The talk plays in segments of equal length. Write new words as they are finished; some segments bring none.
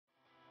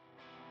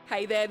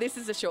Hey there, this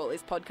is a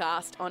Shortlist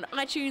podcast on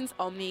iTunes,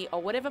 Omni,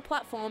 or whatever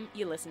platform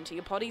you listen to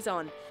your potties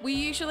on. We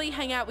usually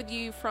hang out with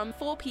you from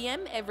 4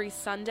 p.m. every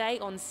Sunday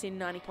on SYN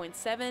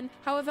 90.7.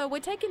 However, we're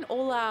taking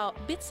all our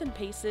bits and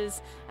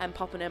pieces and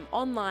popping them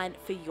online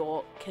for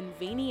your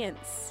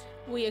convenience.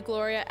 We are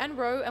Gloria and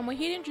Ro, and we're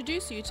here to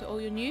introduce you to all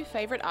your new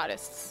favourite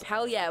artists.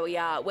 Hell yeah, we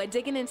are. We're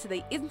digging into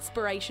the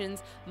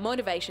inspirations,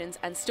 motivations,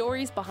 and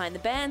stories behind the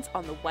bands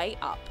on the way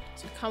up.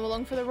 So come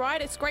along for the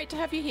ride. It's great to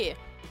have you here.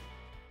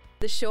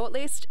 The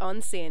Shortlist on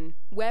SYN,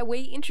 where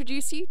we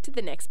introduce you to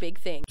the next big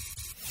thing.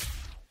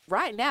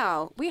 Right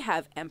now, we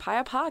have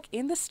Empire Park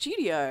in the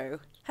studio.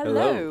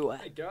 Hello.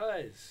 Hey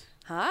guys.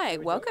 Hi,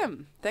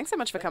 welcome. Thanks so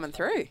much for coming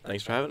through.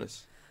 Thanks for having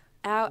us.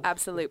 Our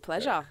absolute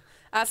pleasure.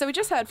 So we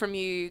just heard from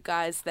you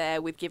guys there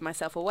with Give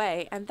Myself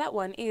Away, and that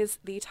one is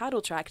the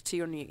title track to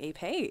your new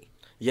EP.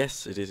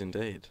 Yes, it is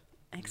indeed.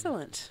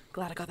 Excellent.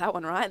 Glad I got that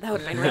one right. That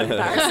would have been really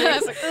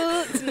embarrassing.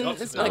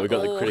 It's We've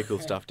got the critical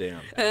stuff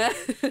down.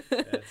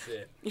 That's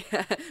it.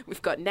 Yeah,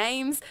 we've got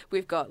names,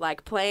 we've got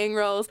like playing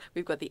roles,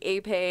 we've got the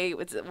EP.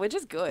 We're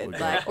just good.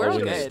 Like we're all All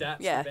good. Stats,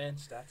 Yeah. the band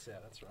stats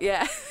out, that's right.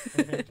 Yeah,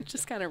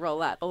 just kind of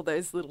roll out all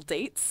those little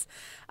deets.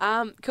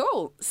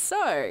 Cool.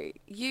 So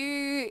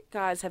you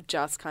guys have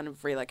just kind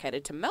of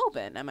relocated to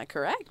Melbourne, am I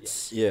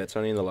correct? Yeah, it's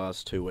only in the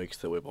last 2 weeks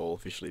that we've all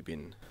officially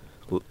been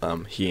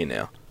here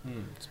now.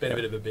 It's been a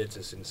bit of a bit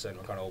since then.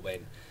 We've kind of all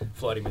been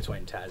floating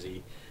between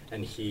Tassie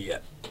and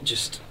here.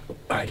 Just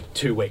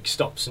 2 week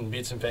stops and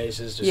bits and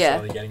pieces, just Yeah.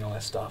 slowly getting all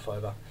our stuff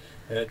over.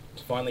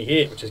 It's finally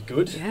here, which is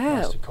good. Yeah.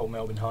 Nice to call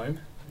Melbourne home.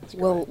 It's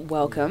Well, great.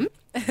 welcome.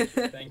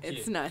 Thank you.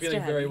 It's nice Feeling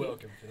to have very you.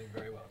 welcome. Feeling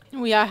very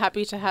welcome. We are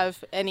happy to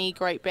have any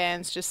great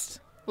bands just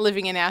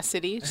living in our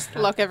city, just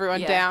lock everyone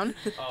Yeah. down.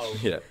 Oh,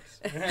 Yeah.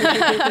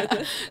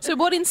 So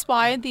what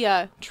inspired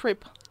the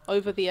trip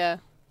over the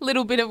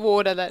little bit of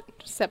water that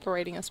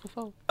separating us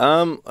before?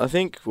 I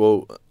think,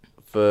 well,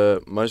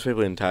 for most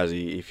people in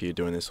Tassie, if you're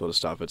doing this sort of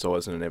stuff, it's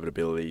always an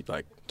inevitability,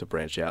 like, to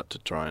branch out to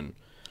try and,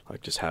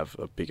 like, just have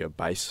a bigger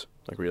base.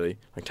 Like, really,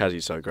 like,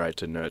 Tassie's so great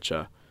to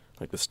nurture,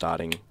 like, the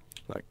starting,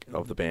 like,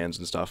 of the bands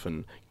and stuff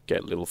and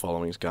get little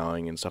followings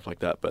going and stuff like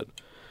that. But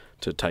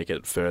to take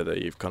it further,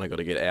 you've kind of got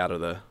to get out of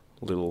the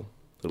little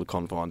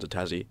confines of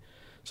Tassie.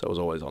 So it was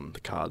always on the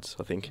cards,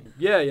 I think.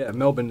 Yeah.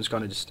 Melbourne is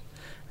kind of just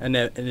an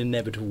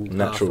inevitable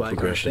Natural pathway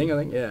progression. kind of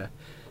thing, I think.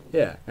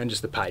 Yeah, and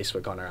just the pace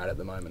we're kind of at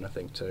the moment, I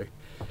think, too.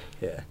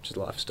 Yeah, just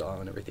lifestyle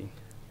and everything.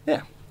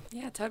 Yeah.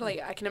 Yeah,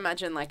 totally. I can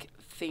imagine like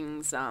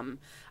things,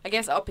 I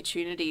guess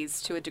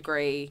opportunities to a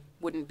degree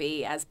wouldn't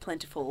be as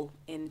plentiful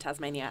in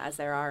Tasmania as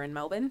there are in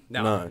Melbourne.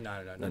 No. And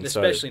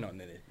so- especially not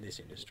in this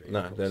industry. No,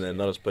 of course, then they're yeah.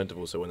 not as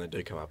plentiful, so when they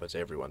do come up, it's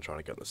everyone trying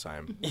to get the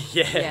same,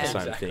 Yeah, Yeah. same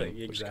exactly,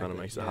 thing, which kind of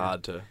makes it yeah.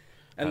 hard to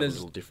And have there's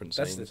little different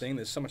that's scenes. the thing.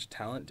 There's so much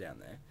talent down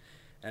there,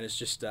 and it's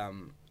just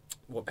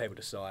what people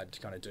decide to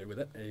kind of do with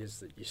it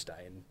is that you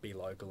stay and be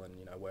local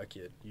and work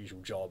your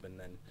usual job and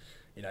then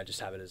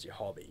just have it as your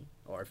hobby,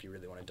 or if you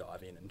really want to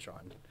dive in and try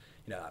and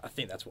I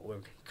think that's what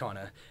we've kind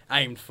of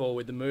aimed for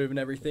with the move and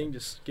everything.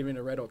 Just giving it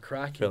a red hot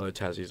crack. Fellow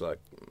Tassie's like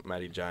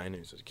Maddie Jane,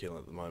 who's just killing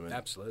at the moment.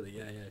 Absolutely,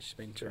 yeah. She's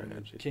been touring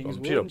Very with nice.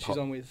 Kingswood. She's on and she's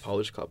on with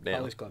Polish Club now.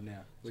 Polish Club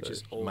now, which So is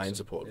she's awesome. main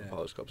support yeah. of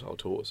Polish Club's whole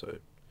tour. So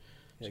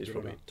Yeah, she's good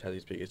probably on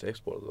Tassie's biggest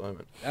export at the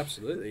moment.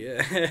 Absolutely,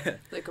 yeah.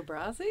 Luca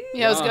Brasi?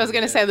 Yeah, I was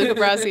going to say Luca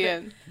Brasi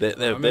and They're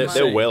remember they're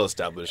seeing- well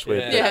established.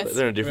 We're- Yeah.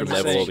 They're a different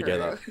Remember level seeing-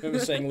 altogether. I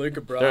remember seeing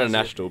Luca Brasi. They're a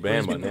national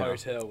band by in the now.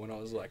 hotel when I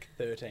was like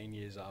 13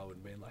 years old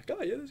and being like,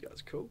 oh yeah, this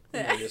guy's cool.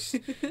 And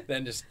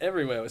then just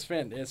everywhere it was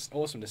fan. It's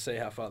awesome to see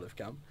how far they've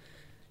come.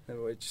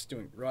 And we're just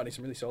writing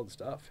some really solid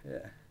stuff.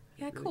 Yeah.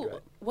 Yeah, Really cool.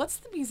 great. What's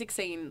the music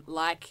scene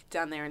like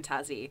down there in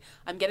Tassie?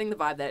 I'm getting the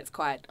vibe that it's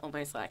quite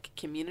almost like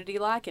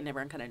community-like and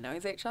everyone kind of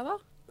knows each other.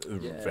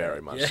 Yeah.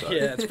 Very much yeah, so.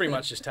 Yeah, it's pretty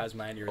much just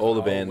Tasmania. as All a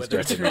the whole, bands whether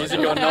it's dress music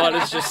like or that. not.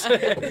 It's just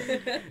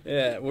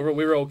yeah,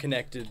 we're all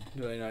connected.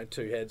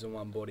 Two heads and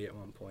one body at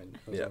one point.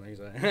 Or Yeah. something,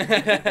 so.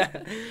 Yeah,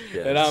 But,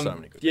 there's so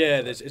many good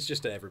yeah, bands. it's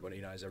just that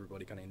everybody knows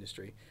everybody kind of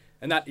industry,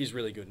 and that is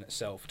really good in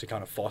itself to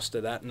kind of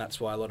foster that, and that's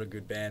why a lot of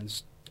good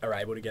bands are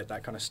able to get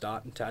that kind of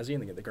start in Tassie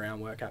and they get the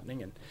groundwork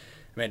happening. And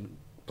I mean,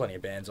 plenty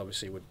of bands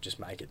obviously would just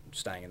make it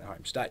staying in their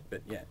home state,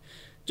 but yeah,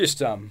 just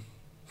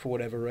for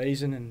whatever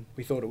reason, and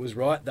we thought it was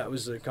right. That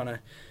was the kind of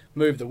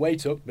move that we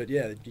took. But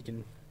yeah, you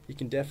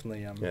can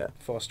definitely Yeah.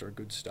 foster a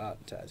good start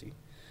in Tassie.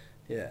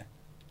 Yeah,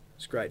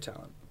 it's great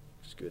talent.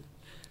 It's good.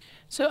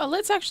 So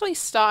let's actually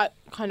start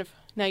kind of,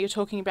 now you're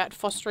talking about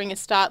fostering a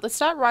start, let's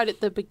start right at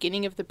the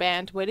beginning of the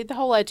band. Where did the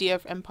whole idea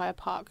of Empire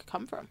Park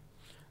come from?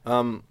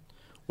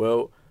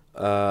 Well,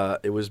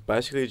 it was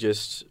basically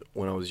just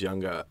when I was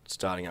younger,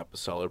 starting up a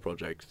solo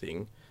project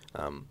thing.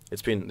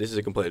 This is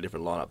a completely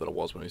different lineup than it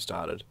was when we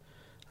started.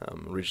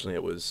 Originally,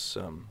 it was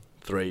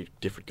 3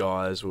 different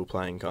guys. We were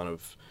playing kind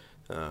of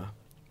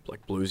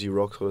like bluesy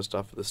rock sort of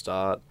stuff at the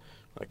start,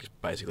 like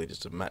basically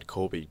just a Matt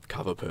Corby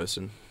cover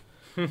person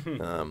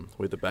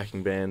with the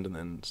backing band, and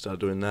then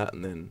started doing that,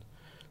 and then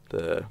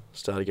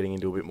started getting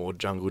into a bit more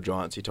Jungle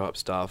Giantsy type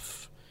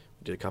stuff.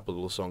 We did a couple of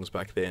little songs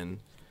back then.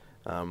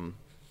 And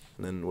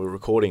And then we were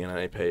recording an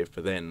EP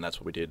for then. That's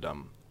what we did.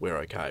 We're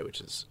Okay,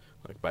 which is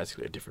like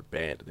basically a different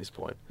band at this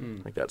point.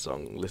 Like that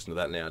song, listen to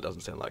that now, it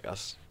doesn't sound like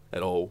us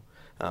at all.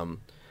 And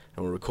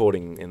we're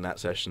recording in that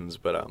sessions,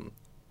 but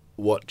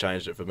what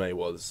changed it for me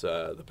was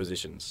the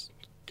Positions.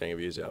 Gang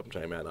of Youth's album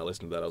came out, and I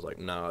listened to that. I was like,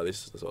 no,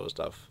 this is the sort of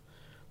stuff.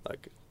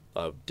 Like,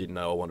 I didn't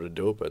know I wanted to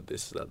do it, but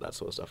this that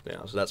sort of stuff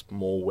now. So that's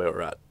more where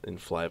we're at in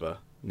flavour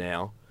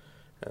now.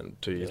 And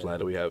 2 years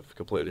later, we have a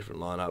completely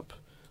different lineup.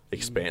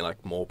 Expand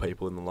like more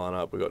people in the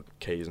lineup. We've got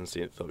keys and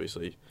synth,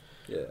 obviously.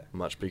 Yeah,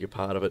 much bigger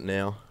part of it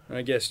now. And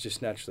I guess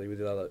just naturally with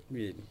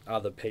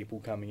other people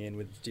coming in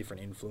with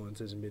different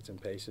influences and bits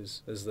and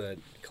pieces, as the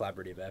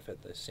collaborative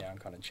effort, the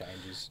sound kind of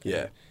changes.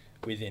 Yeah.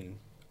 Within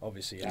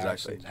obviously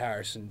Exactly.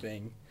 Harrison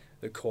being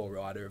the core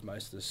writer of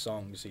most of the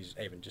songs, he's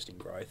even just in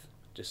growth,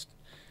 just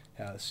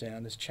how the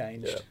sound has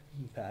changed,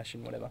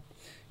 passion, whatever.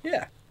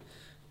 Yeah,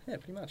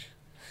 pretty much.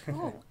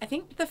 Oh, I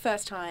think the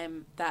first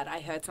time that I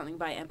heard something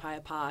by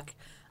Empire Park,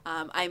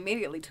 I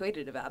immediately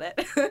tweeted about it.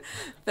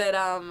 But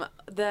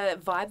the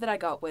vibe that I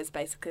got was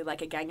basically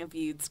like a gang of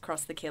youths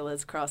cross the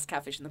Killers, cross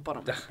Catfish and the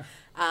Bottom.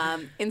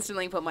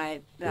 Instantly put my...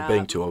 We're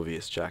being too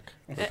obvious, Jack.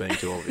 We're being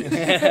too obvious.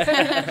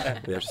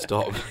 We have to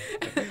stop.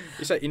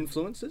 You say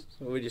influences,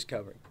 or we're just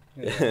covering?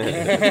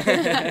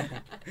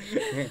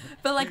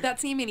 But like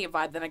that's the immediate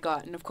vibe that I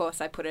got, and of course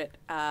I put it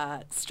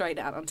straight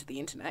out onto the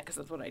internet because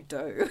that's what I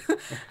do.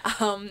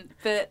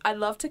 But I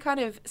love to kind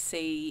of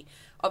see,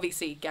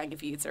 obviously Gang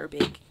of Youths are a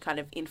big kind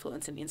of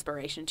influence and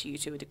inspiration to you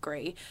to a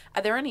degree.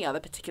 Are there any other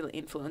particular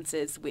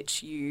influences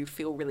which you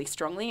feel really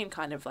strongly and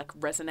kind of like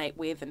resonate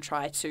with and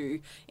try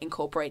to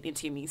incorporate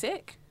into your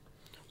music?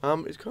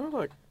 It's kind of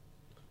like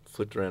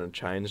flipped around and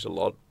changed a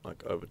lot,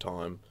 like over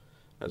time,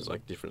 as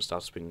like different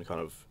stuff's been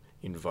kind of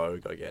in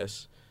vogue, I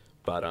guess.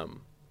 But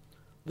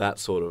that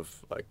sort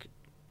of like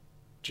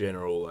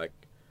general like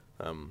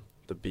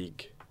the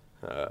big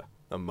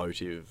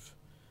emotive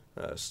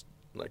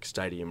like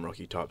stadium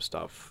rocky type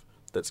stuff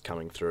that's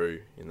coming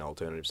through in the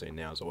alternative scene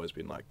now has always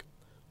been like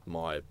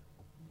my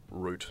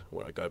route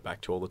where I go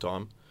back to all the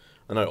time.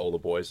 I know all the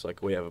boys,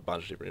 like we have a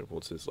bunch of different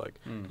influences, like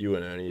you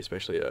and Ernie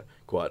especially are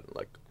quite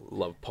like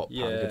love pop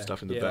punk and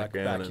stuff in the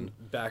background.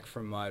 Like back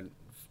from my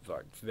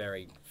like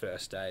very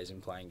first days in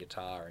playing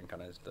guitar and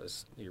kind of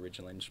the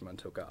original instrument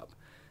I took up,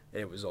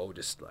 it was all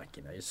just like,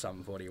 you know,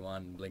 Sum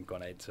 41,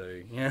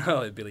 Blink-182, you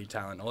know, Billy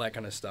Talent, all that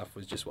kind of stuff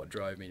was just what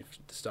drove me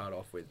to start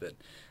off with. But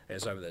I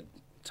guess over the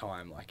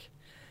time, like,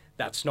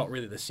 that's not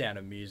really the sound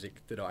of music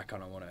that I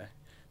kind of want to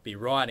be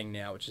writing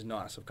now, which is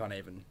nice. I've kind of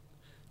even...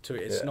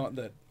 It's not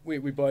that... We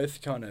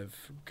both kind of...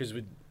 Because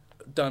we've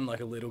done like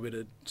a little bit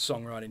of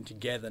songwriting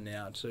together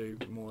now too,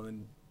 more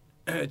than...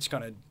 It's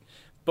kind of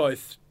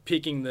both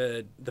picking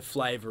the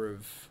flavour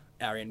of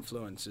our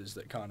influences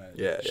that kind of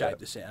shape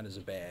the sound as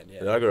a band.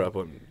 I grew up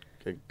on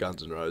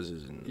Guns N'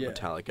 Roses and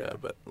Metallica,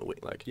 but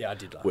like I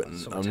did like we're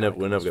never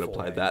going to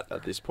play that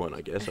at this point,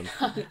 I guess.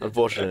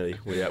 Unfortunately,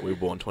 we were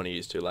born 20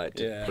 years too late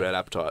to put out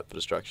Appetite for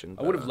Destruction.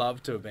 I would have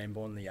loved to have been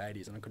born in the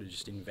 80s, and I could have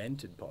just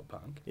invented pop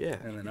punk. Yeah,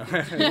 and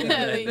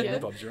then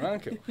Bob's your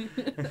uncle.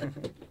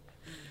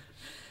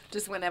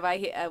 Just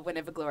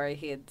whenever Gloria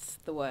hears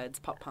the words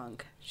pop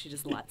punk, she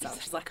just lights up.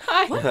 She's like,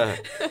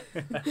 "What?"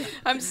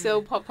 I'm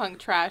still pop punk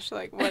trash,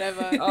 like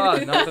whatever. Oh,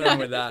 nothing wrong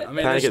with that. I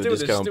mean, Panic at the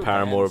Disco and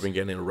Paramore have been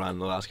getting a run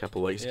the last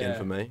couple of weeks again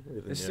for me.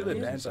 There's still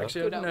bands.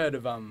 Actually, I haven't heard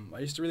of. I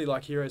used to really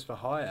like Heroes for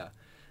Hire,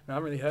 and I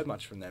haven't really heard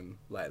much from them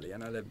lately. I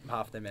know that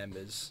half their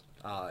members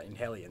are in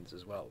Hellions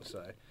as well,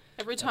 so.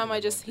 Every time I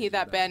just hear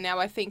that band now,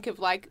 I think of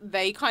like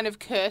they kind of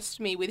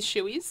cursed me with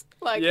shoeys.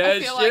 Like I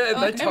feel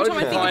like they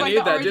totally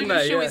pioneered that, didn't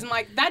they? Shoeys, I'm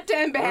like that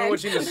damn band. We were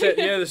watching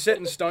the Set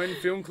in Stone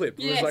film clip.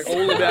 It was like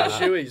all about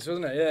shoeys,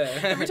 wasn't it?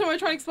 Yeah. Every time I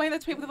try to explain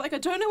that to people, they're like, I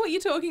don't know what you're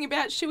talking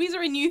about. Shoeys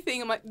are a new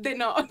thing. I'm like, they're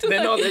not.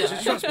 They're not.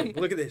 Just trust me.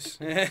 Look at this.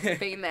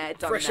 Been there,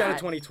 done Fresh that. out of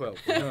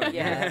 2012.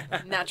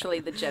 Yeah. Naturally,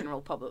 the general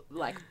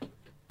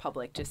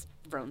public just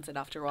ruins it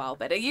after a while,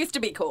 but it used to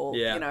be cool,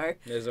 you know.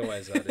 There's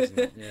always that, isn't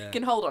it? Yeah. You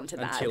can hold on to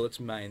that. Until it's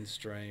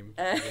mainstream.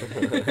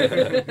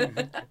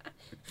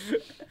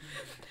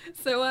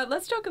 So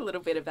let's talk a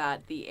little bit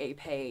about the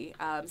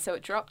EP. So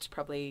it dropped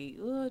probably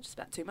just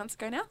about 2 months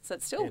ago now, so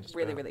it's still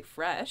really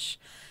fresh.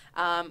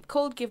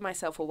 Called Give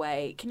Myself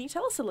Away. Can you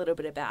tell us a little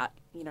bit about,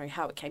 you know,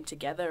 how it came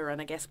together and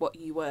I guess what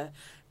you were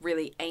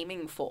really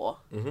aiming for?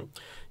 Mm-hmm.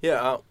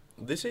 Yeah,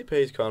 this EP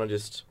is kind of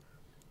just...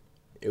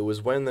 It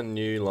was when the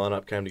new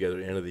lineup came together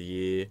at the end of the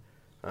year.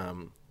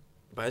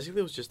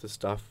 Basically, it was just the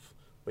stuff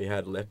we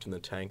had left in the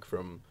tank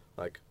from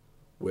like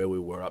where we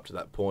were up to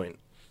that point,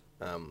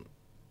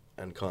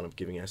 and kind of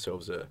giving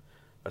ourselves a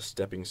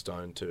stepping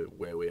stone to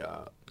where we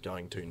are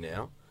going to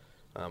now.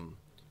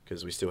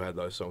 Because we still had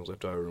those songs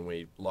left over and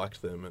we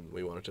liked them and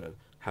we wanted to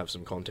have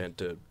some content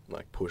to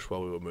like push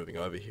while we were moving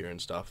over here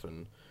and stuff,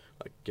 and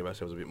like give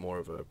ourselves a bit more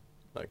of a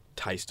like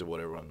taste of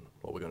what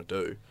we're going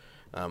to do.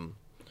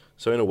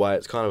 So in a way,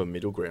 it's kind of a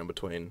middle ground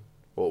between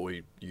what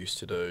we used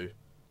to do,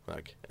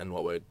 like, and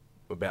what we're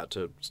about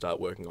to start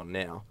working on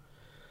now.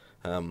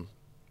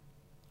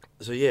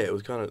 So yeah, it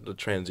was kind of the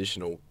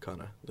transitional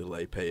kind of little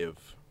EP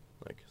of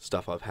like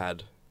stuff I've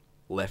had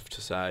left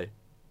to say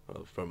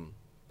from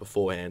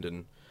beforehand,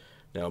 and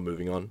now I'm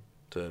moving on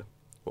to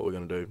what we're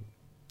going to do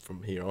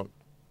from here on.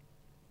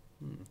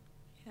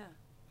 Yeah.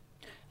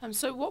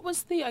 So what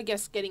was the, I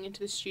guess, getting into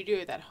the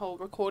studio, that whole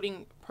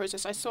recording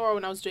process? I saw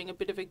when I was doing a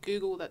bit of a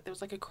Google that there was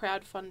like a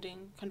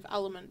crowdfunding kind of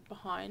element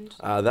behind.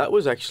 That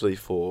was actually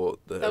for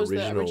the That was the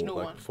original, original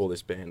like one. before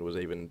this band was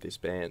even this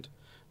band,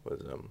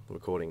 was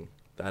recording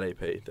that EP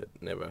that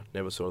never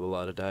saw the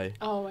light of day.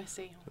 Oh, I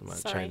see. My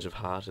Sorry. change of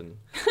heart, and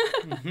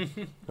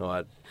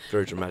I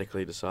very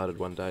dramatically decided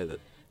one day that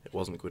it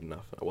wasn't good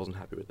enough. I wasn't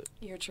happy with it.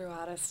 You're a true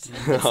artist. It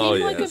seemed Oh,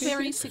 like a yes.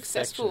 very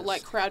successful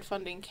like Perfectionist.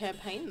 crowdfunding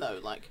campaign though,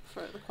 like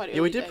for quite early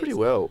Yeah, we did days. pretty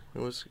well. It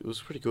was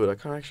pretty good. I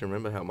can't actually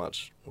remember how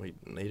much we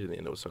needed in the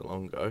end. It was so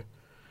long ago.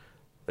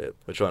 But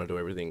we're trying to do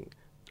everything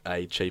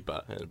A,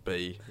 cheaper, and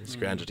B,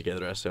 scrounge it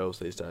together ourselves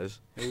these days.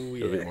 Ooh,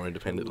 A bit more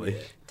independently. Ooh,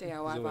 yeah. DIY There's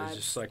always vibes.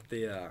 just like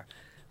the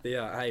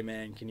hey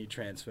man, can you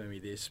transfer me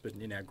this? But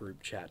in our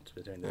group chat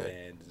between the Yeah.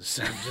 bands,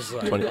 so I'm just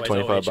like 20 always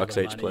 25 owe each bucks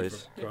other each, money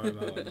please. for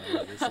promo and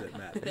all this and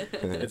that.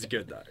 It's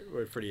good though.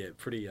 We're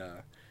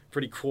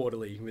pretty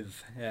quarterly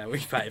with how we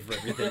pay for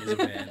everything as a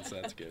band, so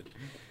that's good.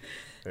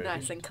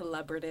 Nice and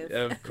collaborative.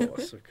 Of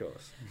course, of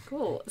course.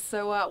 Cool.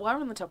 So while we're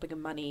on the topic of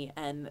money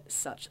and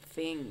such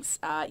things,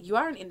 you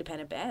are an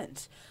independent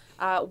band.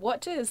 What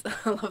does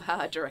I love how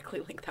I directly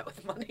link that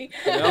with money?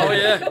 Oh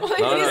yeah. Well,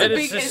 No, no,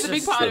 it's a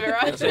big part of it,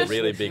 right? That's a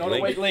really big Not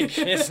link. a weak link.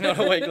 It's not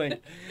a weak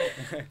link.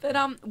 But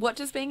what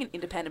does being an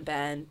independent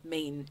band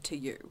mean to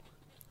you?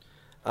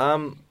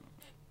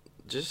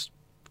 Just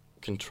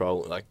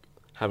control, like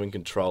having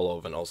control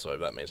of, and also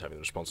that means having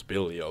the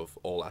responsibility of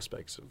all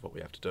aspects of what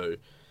we have to do.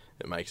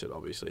 It makes it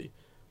obviously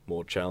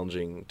more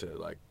challenging to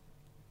like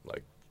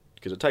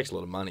because it takes a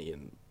lot of money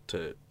and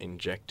to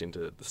inject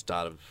into the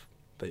start of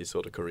these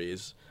sort of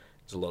careers.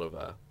 There's a lot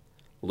of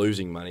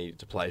losing money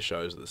to play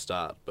shows at the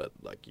start, but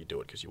like you do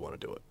it because you want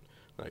to do it.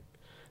 Like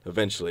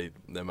eventually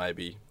there may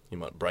be you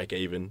might break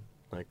even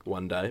like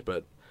one day,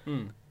 but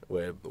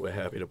we're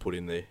happy to put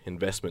in the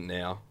investment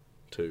now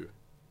to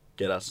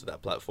get us to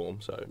that platform.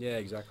 So Yeah,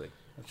 exactly.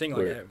 I think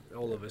like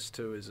all of us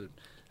too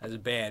as a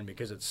band,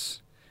 because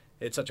it's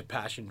such a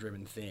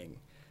passion-driven thing.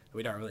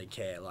 We don't really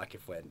care. Like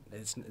if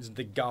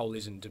the goal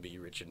isn't to be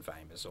rich and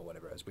famous or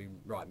whatever. As we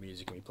write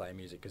music and we play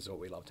music because it's what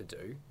we love to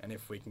do. And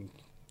if we can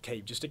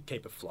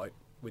keep afloat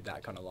with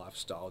that kind of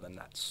lifestyle, then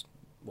that's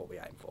what we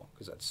aim for,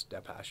 because that's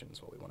our passion.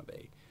 It's what we want to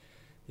be.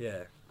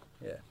 Yeah,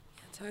 yeah.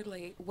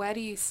 Totally. Where do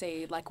you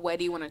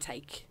want to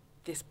take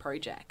this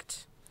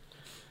project?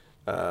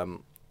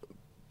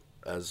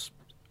 as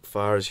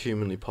far as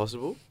humanly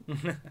possible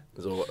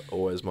is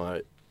always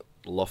my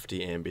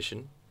lofty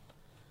ambition.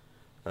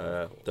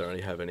 Don't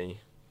really have any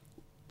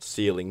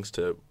ceilings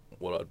to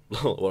what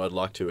I'd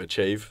like to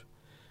achieve.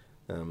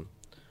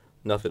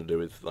 Nothing to do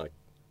with like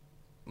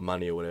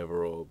money or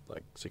whatever, or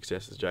like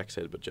success, as Jack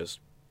said, but just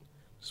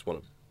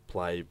want to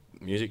play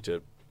music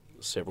to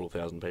several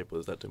thousand people.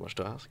 Is that too much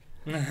to ask?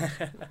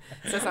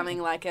 So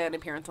something like an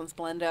appearance on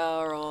Splendor,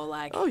 or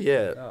like... Oh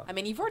yeah. Oh. I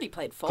mean, you've already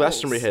played Falls.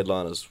 Glastonbury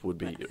headliners would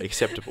be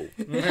acceptable.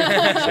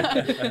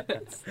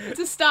 It's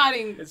a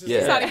starting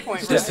Yeah.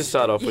 point, Just right? to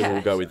start off with, Yeah.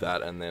 we'll go with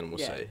that, and then we'll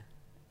Yeah. see.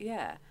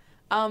 Yeah.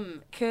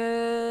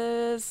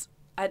 'Cause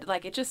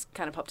it just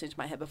kind of popped into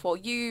my head before.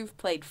 You've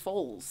played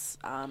Falls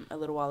a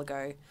little while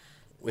ago.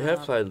 We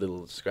have played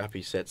little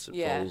scrappy sets of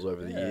Yeah. Falls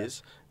over the Yeah.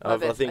 years. I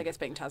I think, guess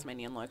being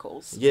Tasmanian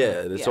locals.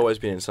 yeah, it's Yeah. always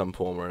been in some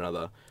form or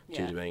another.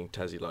 Due Yeah. to being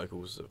Tassie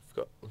locals,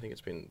 I think it's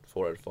been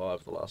 4 out of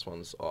 5. The last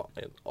ones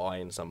I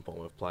in some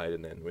form have played,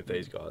 and then with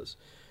these guys,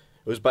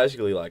 it was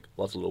basically like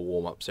lots of little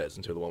warm up sets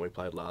until the one we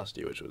played last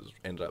year, which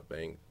ended up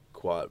being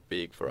quite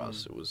big for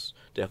us. It was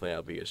definitely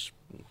our biggest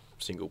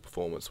single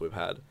performance we've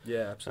had.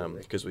 Yeah,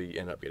 absolutely. Because we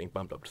ended up getting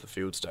bumped up to the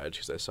field stage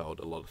because they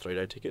sold a lot of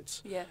 3-day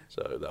tickets. Yeah.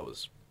 So that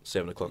was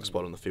 7 o'clock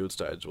spot on the field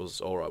stage was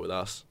all right with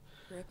us.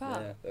 Ripper.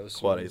 Yeah, that was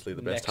Quite some easily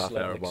the best next half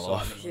hour level of my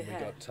excitement life. when Yeah.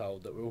 we got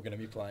told that we were going to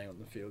be playing on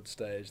the field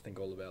stage. I think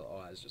all of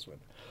our eyes just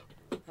went,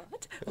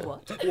 What?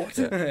 What? what?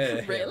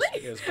 Yeah. Really?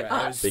 It was great. It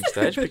Us? was- Big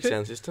stage, big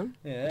sound system.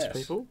 Yes. Lots of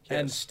people.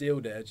 And Yes.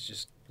 still, it's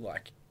just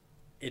like,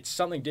 it's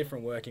something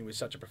different working with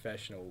such a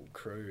professional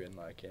crew, and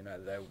like, you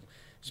know, they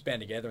just band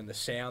together, and the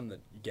sound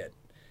that you get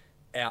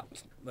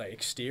out, like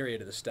exterior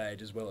to the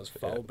stage as well as Yeah,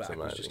 fold it's back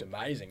was just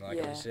amazing. Like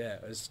Yeah.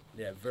 it was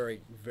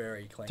very,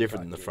 very clean. Different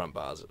cut than the gig. front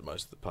bars at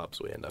most of the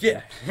pubs we end up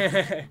Yeah.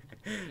 in.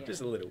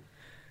 Just a little.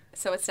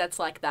 So it's sets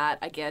like that,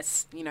 I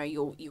guess, you know,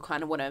 you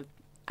kind of want to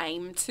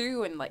aim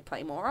to and like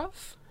play more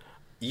of.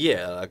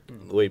 Yeah, like,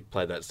 we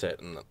played that set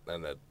and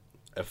it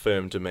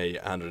affirmed to me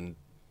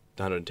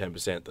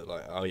 110% that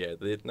like, oh yeah,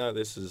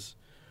 this is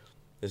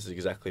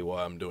exactly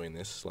why I'm doing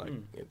this. Like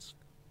it's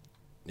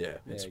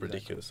exactly.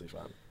 ridiculously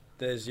fun.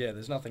 There's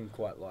nothing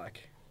quite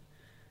like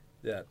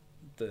that,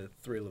 the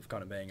thrill of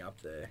kind of being up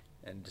there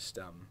and just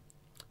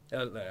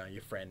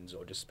your friends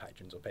or just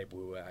patrons or people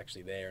who are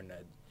actually there and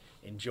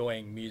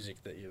enjoying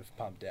music that you've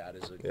pumped out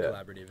as a Yeah.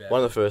 collaborative effort.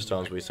 One of the first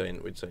times we'd seen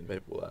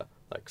people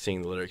like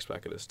singing the lyrics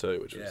back at us too,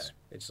 which Yeah, was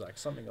it's like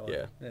something odd.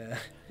 Yeah. Yeah.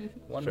 very,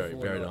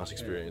 Wonderful. very and nice odd.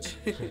 experience.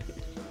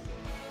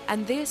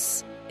 And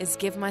this is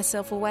Give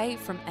Myself Away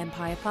from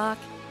Empire Park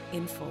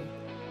in full.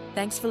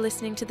 Thanks for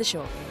listening to the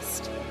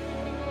shortlist.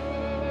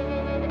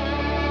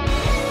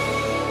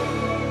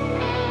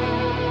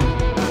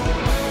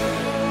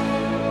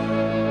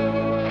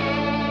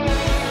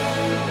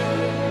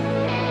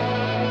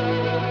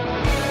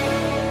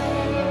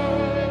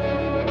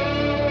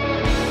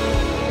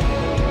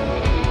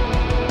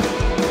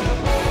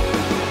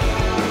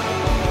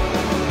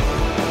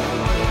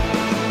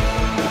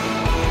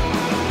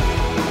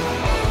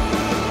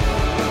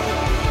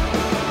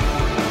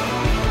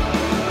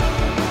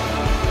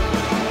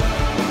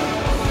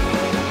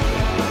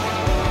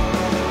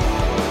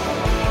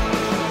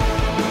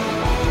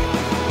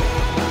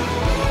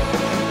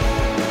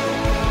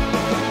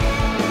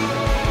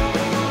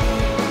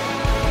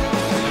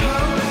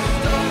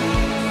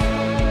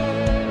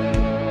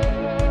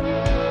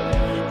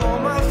 All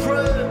my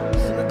friends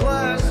in a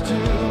glass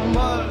too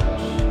much.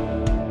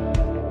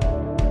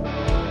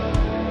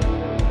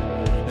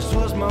 This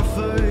was my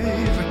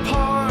favorite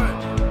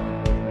part.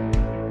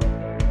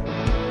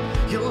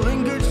 You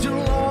lingered too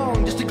long.